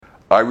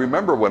I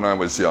remember when I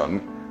was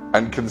young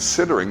and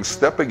considering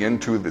stepping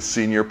into the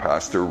senior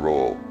pastor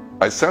role.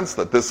 I sensed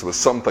that this was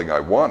something I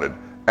wanted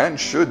and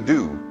should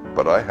do,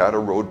 but I had a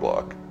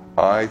roadblock.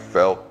 I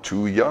felt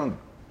too young.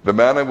 The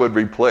man I would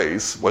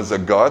replace was a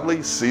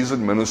godly,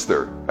 seasoned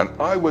minister, and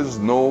I was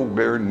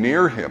nowhere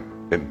near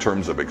him in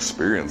terms of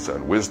experience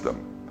and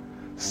wisdom.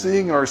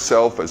 Seeing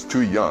ourselves as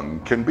too young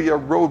can be a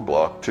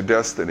roadblock to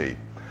destiny.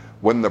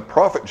 When the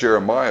prophet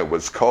Jeremiah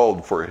was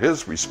called for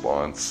his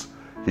response,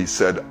 he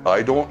said,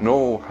 "I don't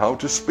know how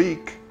to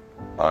speak.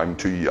 I'm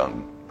too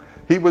young."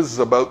 He was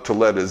about to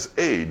let his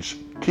age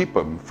keep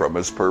him from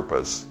his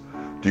purpose.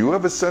 Do you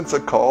have a sense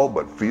of call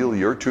but feel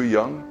you're too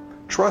young?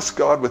 Trust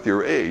God with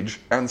your age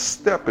and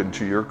step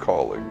into your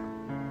calling.